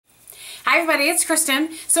Hi everybody, it's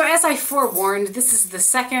Kristin. So as I forewarned, this is the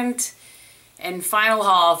second and final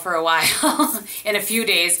haul for a while, in a few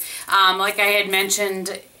days. Like I had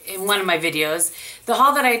mentioned in one of my videos, the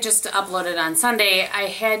haul that I just uploaded on Sunday, I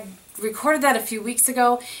had recorded that a few weeks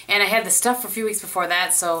ago, and I had the stuff for a few weeks before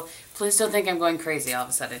that, so please don't think I'm going crazy all of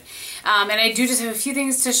a sudden. And I do just have a few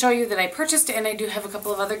things to show you that I purchased, and I do have a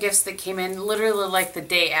couple of other gifts that came in literally like the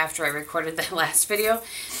day after I recorded that last video.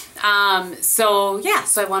 So yeah,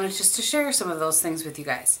 so I wanted just to share some of those things with you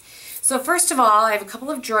guys. So first of all, I have a couple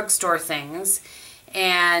of drugstore things,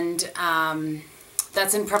 and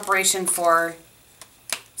that's in preparation for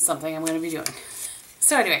something I'm going to be doing.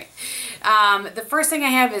 So anyway, the first thing I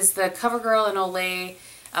have is the CoverGirl and Olay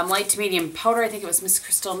light to medium powder. I think it was Miss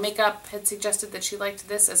Crystal Makeup had suggested that she liked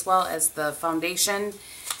this, as well as the foundation,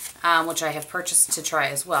 which I have purchased to try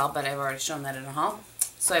as well, but I've already shown that in a haul.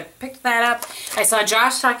 So I picked that up. I saw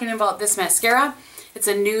Josh talking about this mascara. It's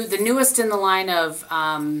the newest in the line of,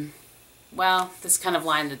 well, this kind of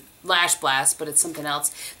line, the Lash Blast, but it's something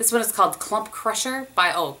else. This one is called Clump Crusher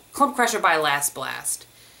by Lash Blast.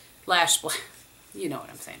 Lash Blast. You know what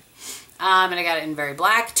I'm saying. And I got it in very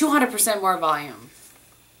black. 200% more volume.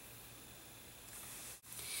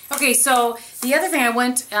 Okay, so the other thing, I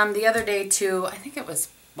went the other day to, I think it was,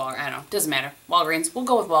 I don't know, doesn't matter, Walgreens. We'll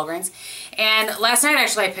go with Walgreens. And last night,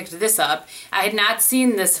 actually, I picked this up. I had not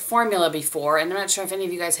seen this formula before, and I'm not sure if any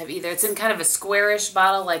of you guys have either. It's in kind of a squarish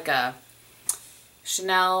bottle, like a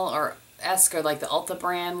Chanel or esque, or like the Ulta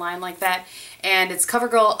brand line like that. And it's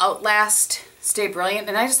CoverGirl Outlast Stay Brilliant.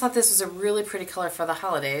 And I just thought this was a really pretty color for the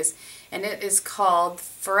holidays. And it is called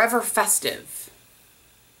Forever Festive.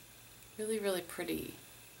 Really, really pretty.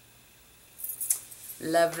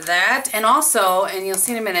 Love that. And also, and you'll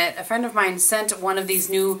see in a minute, a friend of mine sent one of these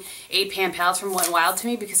new 8-pan palettes from Wet n Wild to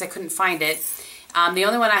me because I couldn't find it. The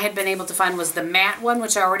only one I had been able to find was the matte one,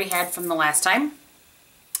 which I already had from the last time.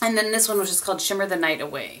 And then this one, which is called Shimmer the Night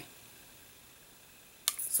Away.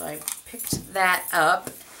 So I picked that up.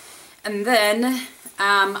 And then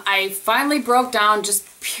I finally broke down, just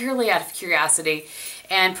purely out of curiosity,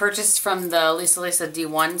 and purchased from the Lisa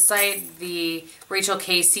D1 site the Rachel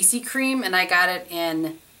K CC cream, and I got it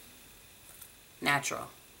in natural.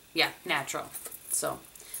 Yeah, natural. So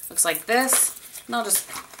looks like this. And I'll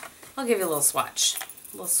give you a little swatch,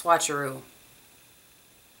 a little swatcheroo.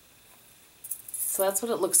 So that's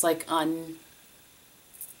what it looks like unblended.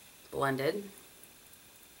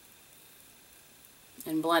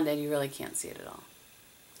 And blended, you really can't see it at all.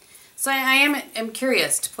 So I am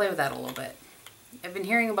curious to play with that a little bit. I've been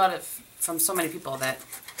hearing about it from so many people that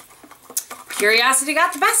curiosity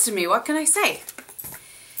got the best of me. What can I say?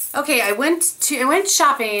 Okay, I went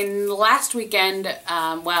shopping last weekend.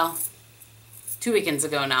 Well, 2 weekends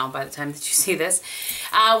ago now, by the time that you see this,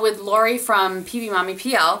 with Lori from PB Mommy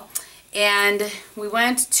PL, and we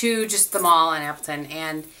went to just the mall in Appleton,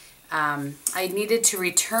 and I needed to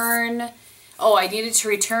return. Oh, I needed to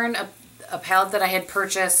return a palette that I had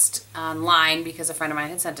purchased online because a friend of mine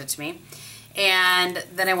had sent it to me. And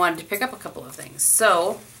then I wanted to pick up a couple of things.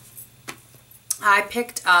 So I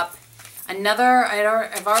picked up another,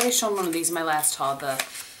 I've already shown one of these in my last haul, the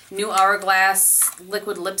new Hourglass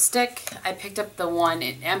liquid lipstick. I picked up the one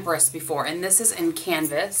in Empress before, and this is in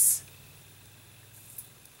Canvas.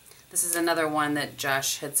 This is another one that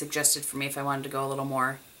Josh had suggested for me if I wanted to go a little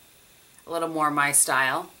more my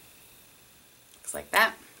style. Looks like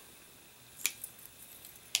that.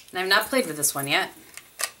 And I've not played with this one yet,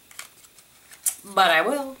 but I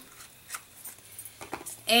will.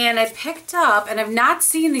 And I picked up, and I've not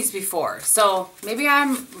seen these before, so maybe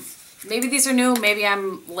these are new, maybe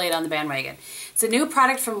I'm late on the bandwagon. It's a new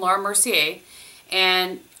product from Laura Mercier,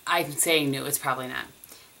 and I'm saying new, it's probably not.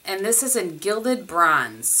 And this is in Gilded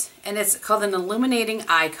Bronze, and it's called an Illuminating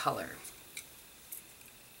Eye Color.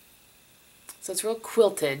 So it's real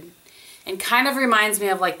quilted. And kind of reminds me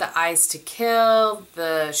of like the Eyes to Kill,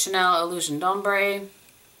 the Chanel Illusion d'Ombre,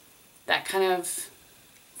 that kind of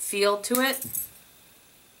feel to it.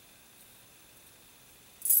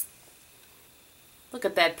 Look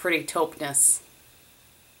at that pretty taupeness.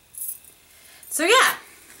 So yeah,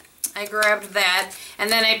 I grabbed that,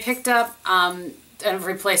 and then I picked up a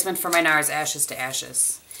replacement for my NARS Ashes to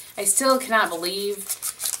Ashes. I still cannot believe,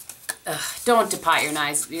 don't depot your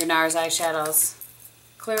NARS eyeshadows.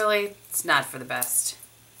 Clearly, it's not for the best,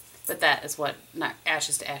 but that is what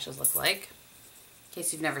Ashes to Ashes look like. In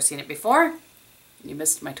case you've never seen it before, you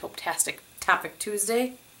missed my Taupe-tastic Topic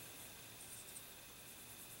Tuesday.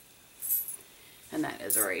 And that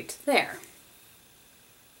is right there.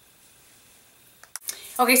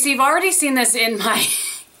 Okay, so you've already seen this in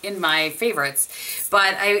my favorites,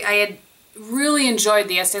 but I had really enjoyed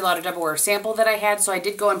the Estee Lauder Double Wear sample that I had, so I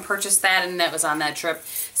did go and purchase that, and that was on that trip.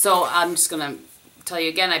 So I'm just going to tell you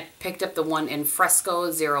again, I picked up the one in Fresco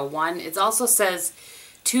 01. It also says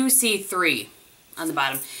 2C3 on the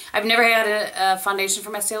bottom. I've never had a foundation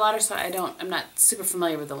from Estee Lauder, so I'm not super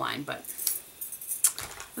familiar with the line, but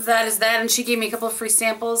that is that. And she gave me a couple of free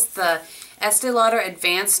samples. The Estee Lauder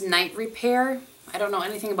Advanced Night Repair. I don't know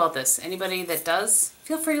anything about this. Anybody that does,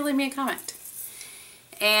 feel free to leave me a comment.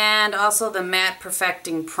 And also the Matte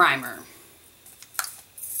Perfecting Primer.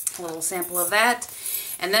 A little sample of that.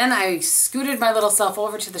 And then I scooted my little self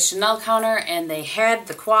over to the Chanel counter, and they had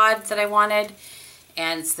the quad that I wanted.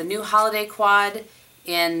 And it's the new holiday quad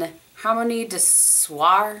in Harmonie de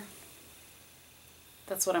Soir.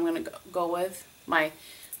 That's what I'm going to go with. My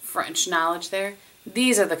French knowledge there.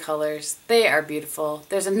 These are the colors. They are beautiful.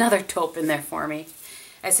 There's another taupe in there for me.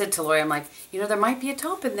 I said to Lori, I'm like, you know, there might be a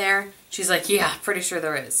taupe in there. She's like, yeah, pretty sure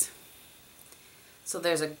there is. So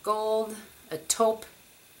there's a gold, a taupe,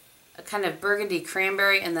 a kind of burgundy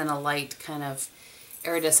cranberry, and then a light kind of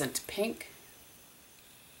iridescent pink.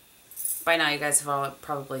 By now you guys have all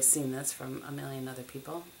probably seen this from a million other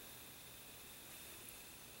people.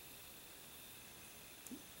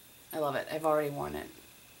 I love it. I've already worn it.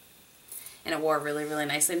 And it wore really, really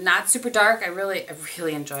nicely. Not super dark. I really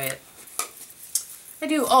enjoy it. I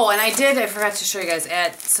do. Oh, and I forgot to show you guys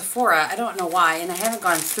at Sephora. I don't know why, and I haven't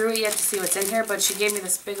gone through it yet to see what's in here, but she gave me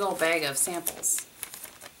this big old bag of samples.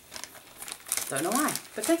 Don't know why,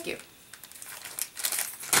 but thank you.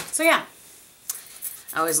 So yeah,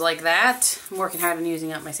 I always like that. I'm working hard on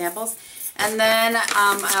using up my samples. And then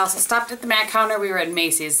I also stopped at the MAC counter. We were at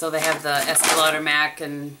Macy's, so they have the Estee Lauder MAC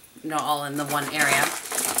and, you know, all in the one area.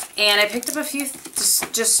 And I picked up a few,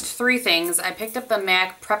 just three things. I picked up the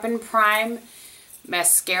MAC Prep and Prime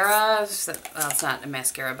mascara. Well, it's not a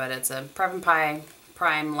mascara, but it's a Prep and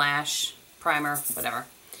Prime lash primer, whatever.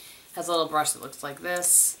 Has a little brush that looks like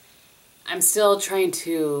this. I'm still trying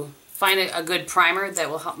to find a good primer that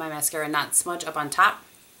will help my mascara not smudge up on top.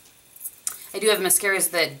 I do have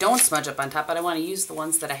mascaras that don't smudge up on top, but I want to use the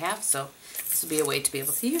ones that I have, so this will be a way to be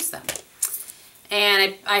able to use them.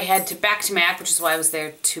 And I had to back to MAC, which is why I was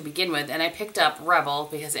there to begin with, and I picked up Rebel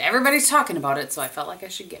because everybody's talking about it, so I felt like I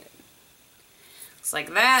should get it. Looks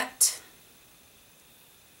like that.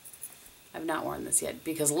 I've not worn this yet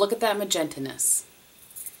because look at that magenta-ness.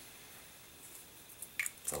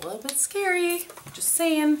 It's a little bit scary, just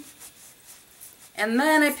saying. And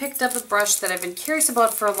then I picked up a brush that I've been curious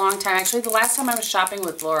about for a long time. Actually, the last time I was shopping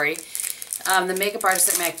with Lori, the makeup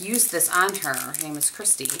artist at MAC used this on her. Her name is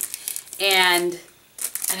Kristin. And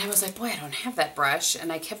I was like, boy, I don't have that brush.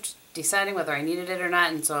 And I kept deciding whether I needed it or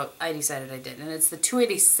not, and so I decided I did. And it's the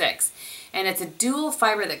 286. And it's a dual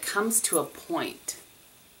fiber that comes to a point.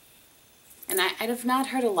 And I have not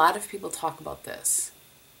heard a lot of people talk about this.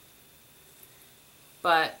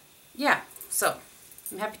 But, yeah, so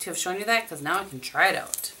I'm happy to have shown you that because now I can try it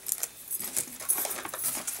out.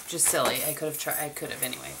 Just silly. I could have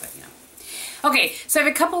anyway, but you know. Okay, so I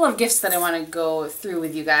have a couple of gifts that I want to go through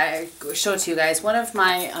with you guys, show to you guys. One of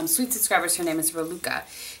my sweet subscribers, her name is Rosy.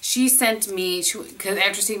 She sent me, because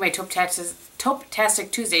after seeing my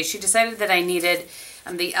Taupe-tastic Tuesday, she decided that I needed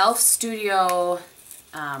the e.l.f. Studio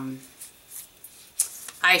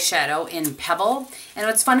eyeshadow in Pebble. And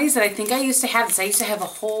what's funny is that I think I used to have this. I used to have a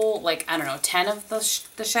whole, like, I don't know, 10 of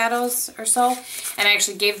the shadows or so. And I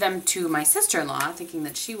actually gave them to my sister-in-law, thinking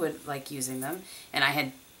that she would like using them. And I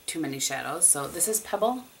had too many shadows. So this is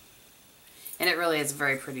Pebble. And it really is a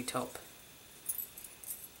very pretty taupe.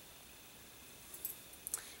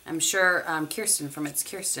 I'm sure Kristin from It's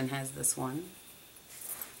Kristin has this one.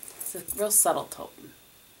 It's a real subtle taupe.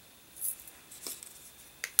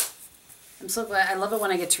 I'm so glad. I love it when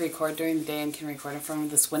I get to record during the day and can record in front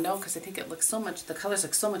of this window because I think it looks so much, the colors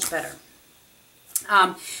look so much better.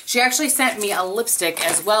 She actually sent me a lipstick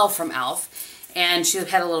as well from e.l.f. And she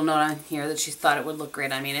had a little note on here that she thought it would look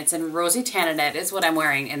great on me. And it's in Rosy Tan, and that is what I'm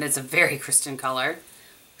wearing. And it's a very Kristin color.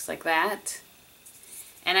 Looks like that.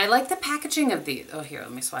 And I like the packaging of these. Oh, here,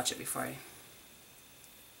 let me swatch it before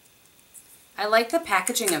I like the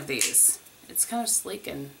packaging of these. It's kind of sleek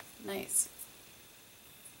and nice.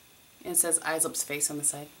 And it says Eyes, Lips, Face on the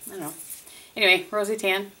side. I don't know. Anyway, Rosy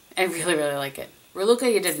Tan. I really, really like it.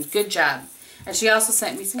 Rosy, you did a good job. And she also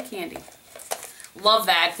sent me some candy. Love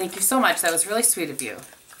that. Thank you so much. That was really sweet of you.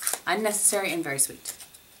 Unnecessary and very sweet.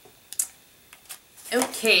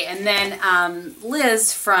 Okay, and then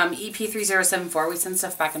Liz from EP3074, we send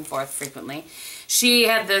stuff back and forth frequently. She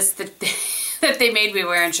had this that they made me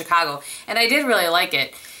wear in Chicago, and I did really like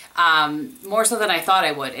it. More so than I thought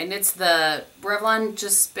I would. And it's the Revlon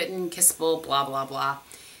Just Spittin' Kissable blah blah blah.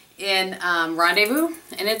 in Rendezvous,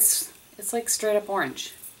 and it's like straight up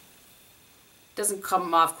orange. It doesn't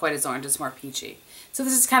come off quite as orange, it's more peachy. So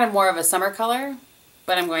this is kind of more of a summer color,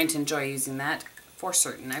 but I'm going to enjoy using that for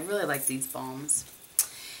certain. I really like these balms.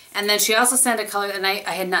 And then she also sent a color, and I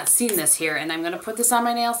had not seen this here, and I'm going to put this on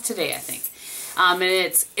my nails today, I think. And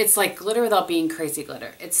it's like glitter without being crazy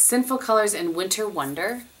glitter. It's Sinful Colors in Winter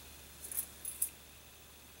Wonder.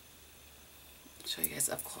 I'll show you guys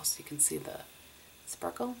up close so you can see the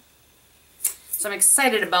sparkle. So I'm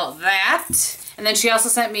excited about that. And then she also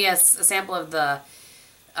sent me a sample of the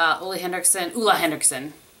Ulla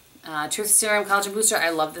Henriksen Truth Serum Collagen Booster. I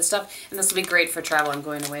love this stuff, and this will be great for travel. I'm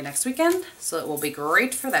going away next weekend, so it will be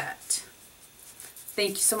great for that.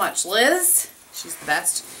 Thank you so much, Liz. She's the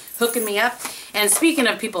best, hooking me up. And speaking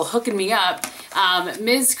of people hooking me up,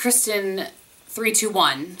 Ms. Kristin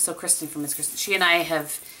 321, so Kristin from Ms. Kristin, she and I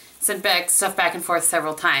have sent stuff back and forth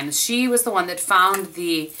several times. She was the one that found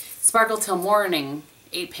the Sparkle Till Morning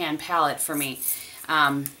 8-pan palette for me.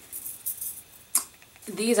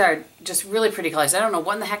 These are just really pretty colors. I don't know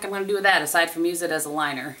what in the heck I'm going to do with that aside from use it as a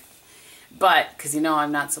liner. But, because you know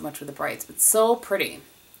I'm not so much with the brights, but so pretty.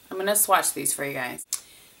 I'm going to swatch these for you guys.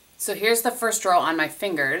 So here's the first row on my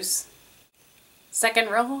fingers. Second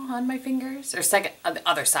row on my fingers, or second, the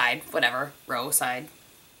other side, whatever, row side.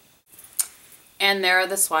 And there are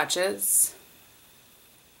the swatches.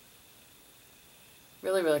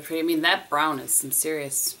 Really, really pretty. I mean, that brown is some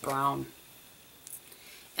serious brown.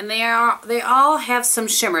 And they all have some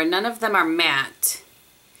shimmer. None of them are matte,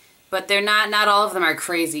 but they're not all of them are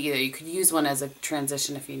crazy either. You could use one as a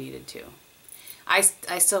transition if you needed to. I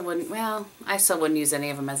still wouldn't, well, I still wouldn't use any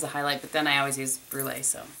of them as a highlight, but then I always use Brulee,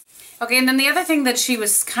 so. Okay, and then the other thing that she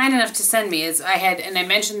was kind enough to send me is and I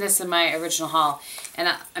mentioned this in my original haul, and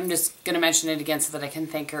I'm just going to mention it again so that I can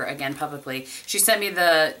thank her again publicly. She sent me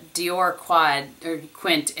the Dior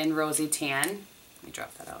Quint in Rosy Tan. Let me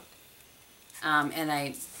drop that out. And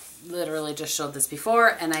I literally just showed this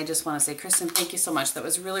before, and I just want to say, Kristin, thank you so much. That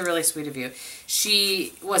was really, really sweet of you.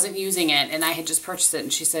 She wasn't using it, and I had just purchased it,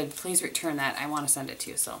 and she said, please return that. I want to send it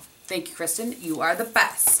to you. So thank you, Kristin. You are the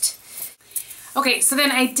best. Okay, so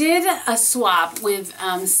then I did a swap with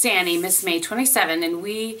Sandy, Miss May 27, and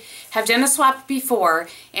we have done a swap before,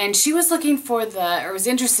 and she was looking for was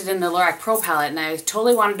interested in the Lorac Pro palette, and I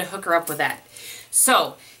totally wanted to hook her up with that.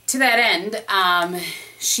 So, to that end,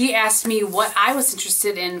 she asked me what I was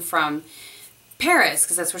interested in from Paris,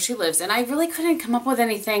 because that's where she lives, and I really couldn't come up with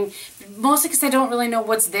anything, mostly because I don't really know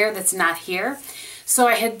what's there that's not here. So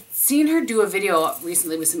I had seen her do a video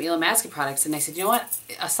recently with some Illamasqua products, and I said, you know what,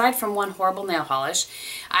 aside from one horrible nail polish,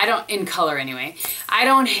 in color anyway, I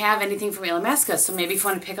don't have anything from Illamasqua, so maybe if you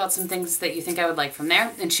want to pick out some things that you think I would like from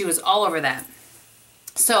there, and she was all over that.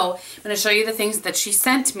 So I'm going to show you the things that she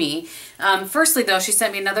sent me. Firstly though, she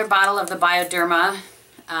sent me another bottle of the Bioderma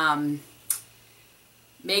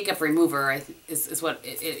makeup remover, is what,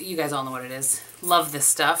 you guys all know what it is. Love this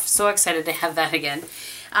stuff. So excited to have that again.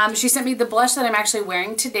 She sent me the blush that I'm actually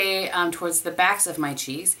wearing today towards the backs of my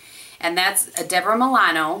cheeks. And that's a Deborah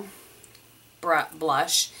Milano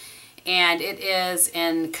blush. And it is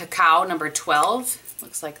in Cacao number 12.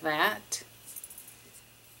 Looks like that.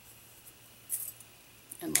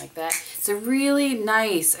 And like that. It's a really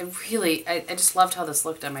nice, I just loved how this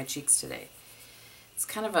looked on my cheeks today. It's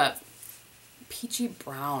kind of a peachy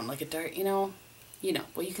brown, like a dark, you know,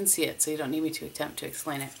 well, you can see it, so you don't need me to attempt to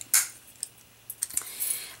explain it.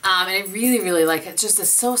 And I really, really like it. Just is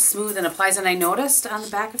so smooth and applies. And I noticed on the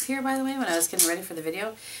back of here, by the way, when I was getting ready for the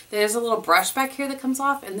video, there's a little brush back here that comes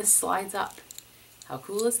off, and this slides up. How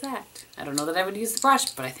cool is that? I don't know that I would use the brush,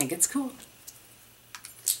 but I think it's cool.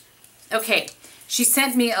 Okay, she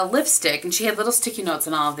sent me a lipstick, and she had little sticky notes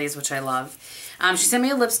on all of these, which I love. She sent me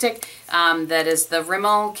a lipstick that is the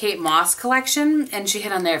Rimmel Kate Moss collection, and she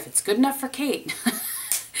had on there, if it's good enough for Kate.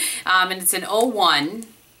 And it's an 01.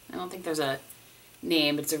 I don't think there's a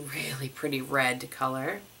name, but it's a really pretty red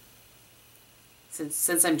color.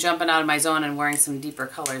 Since I'm jumping out of my zone and wearing some deeper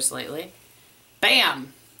colors lately.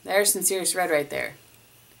 Bam! There's some serious red right there.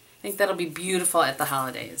 I think that'll be beautiful at the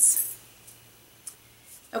holidays.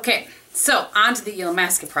 Okay, so on to the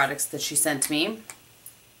Illamasqua products that she sent me.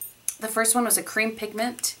 The first one was a cream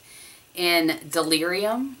pigment in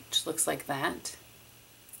Delirium, which looks like that.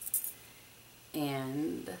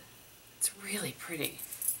 And it's really pretty.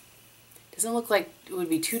 Doesn't look like it would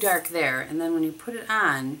be too dark there, and then when you put it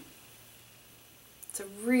on, it's a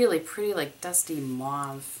really pretty, like, dusty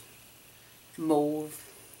mauve. So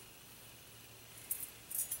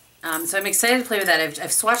I'm excited to play with that. I've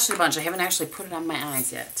swatched it a bunch. I haven't actually put it on my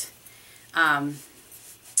eyes yet.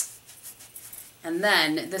 And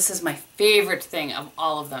then this is my favorite thing of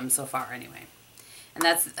all of them so far anyway. And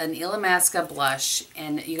that's an Illamasqua blush.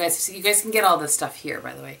 And you guys can get all this stuff here,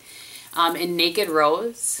 by the way. In Naked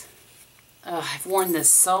Rose. I've worn this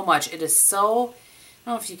so much. It is so, I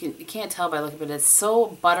don't know if you can't tell by looking, but it's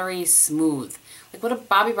so buttery smooth. Like what a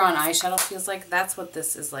Bobbi Brown eyeshadow feels like, that's what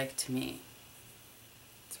this is like to me.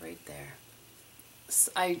 It's right there.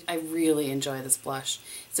 I really enjoy this blush.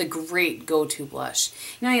 It's a great go-to blush.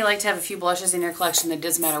 You know, you like to have a few blushes in your collection that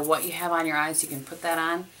doesn't matter what you have on your eyes, you can put that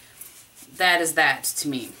on. That is that to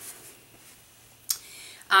me.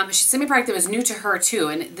 She sent me a product that was new to her too,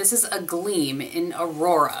 and this is a Gleam in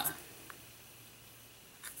Aurora.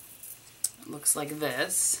 It looks like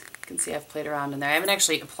this. You can see I've played around in there. I haven't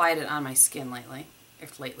actually applied it on my skin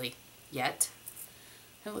lately, yet.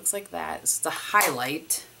 It looks like that. It's a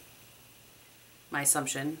highlight. My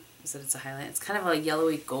assumption is that it's a highlight. It's kind of a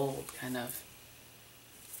yellowy gold, kind of.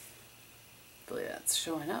 I believe that's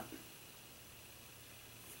showing up.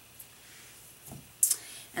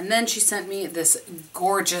 And then she sent me this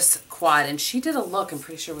gorgeous quad, and she did a look, I'm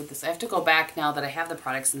pretty sure, with this. I have to go back now that I have the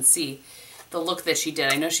products and see the look that she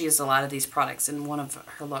did. I know she used a lot of these products in one of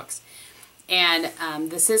her looks. And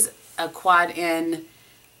this is a quad in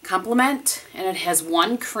Compliment, and it has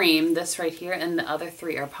one cream, this right here, and the other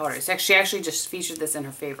three are powders. She actually just featured this in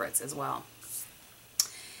her favorites as well.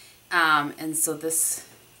 And so this,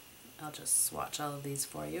 I'll just swatch all of these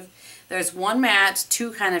for you. There's one matte,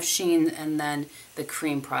 two kind of sheen, and then the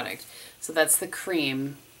cream product. So that's the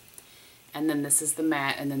cream, and then this is the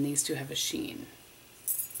matte, and then these two have a sheen.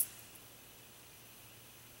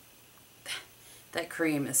 That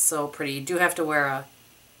cream is so pretty. You do have to wear a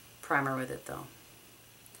primer with it though.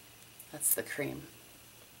 That's the cream.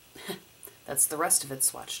 That's the rest of it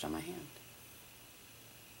swatched on my hand.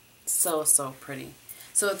 So, so pretty.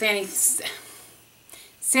 So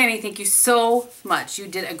Sandy, thank you so much. You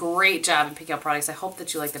did a great job in picking out products. I hope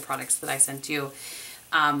that you like the products that I sent you.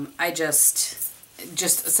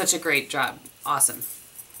 Just such a great job. Awesome.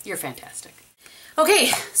 You're fantastic.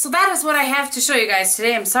 Okay, so that is what I have to show you guys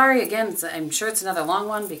today. I'm sorry, again, I'm sure it's another long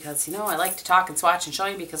one because, you know, I like to talk and swatch and show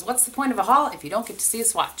you because what's the point of a haul if you don't get to see a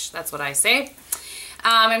swatch? That's what I say.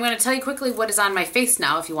 I'm going to tell you quickly what is on my face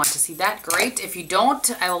now. If you want to see that, great. If you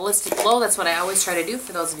don't, I will list it below. That's what I always try to do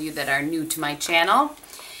for those of you that are new to my channel.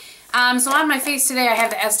 So on my face today, I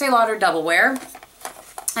have the Estee Lauder Double Wear.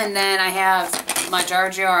 And then I have my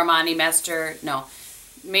Giorgio Armani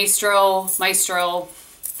Maestro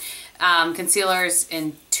concealers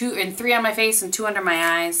in 3 on my face and 2 under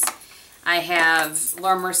my eyes. I have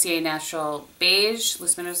Laura Mercier Natural Beige,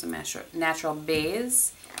 Loose Minerals and Natural Beige.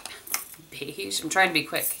 I'm trying to be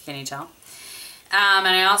quick, can you tell? And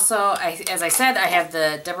I also, as I said, I have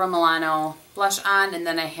the Deborah Milano blush on, and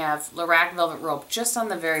then I have Lorac Velvet Rope just on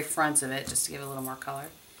the very front of it, just to give it a little more color.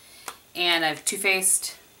 And I have Too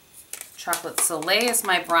Faced Chocolate Soleil as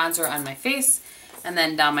my bronzer on my face. And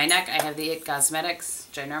then down my neck, I have the It Cosmetics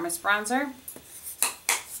Ginormous Bronzer.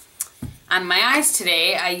 On my eyes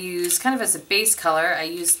today, I use, kind of as a base color, I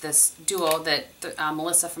used this duo that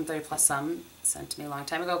Melissa from 30 Plus Some sent to me a long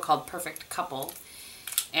time ago called Perfect Couple.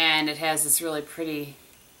 And it has this really pretty,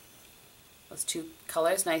 those two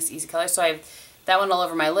colors, nice, easy colors. So I have that one all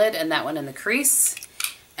over my lid and that one in the crease.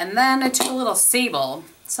 And then I took a little Sable.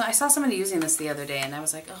 So I saw somebody using this the other day, and I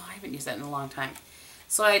was like, oh, I haven't used that in a long time.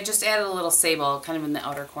 So I just added a little Sable kind of in the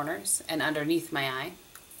outer corners and underneath my eye.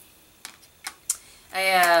 I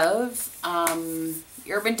have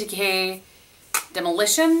Urban Decay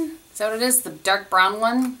Demolition, is that what it is? The dark brown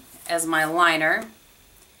one as my liner.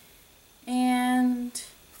 And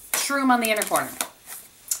Shroom on the inner corner.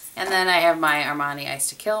 And then I have my Armani Ice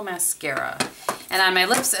to Kill mascara. And on my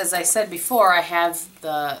lips, as I said before, I have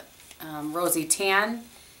the Rosy Tan.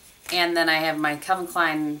 And then I have my Calvin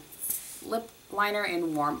Klein lip liner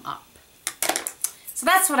in Warm Up. So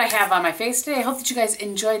that's what I have on my face today. I hope that you guys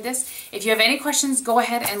enjoyed this. If you have any questions, go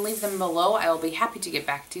ahead and leave them below. I will be happy to get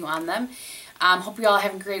back to you on them. Hope you all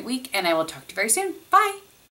have a great week, and I will talk to you very soon. Bye!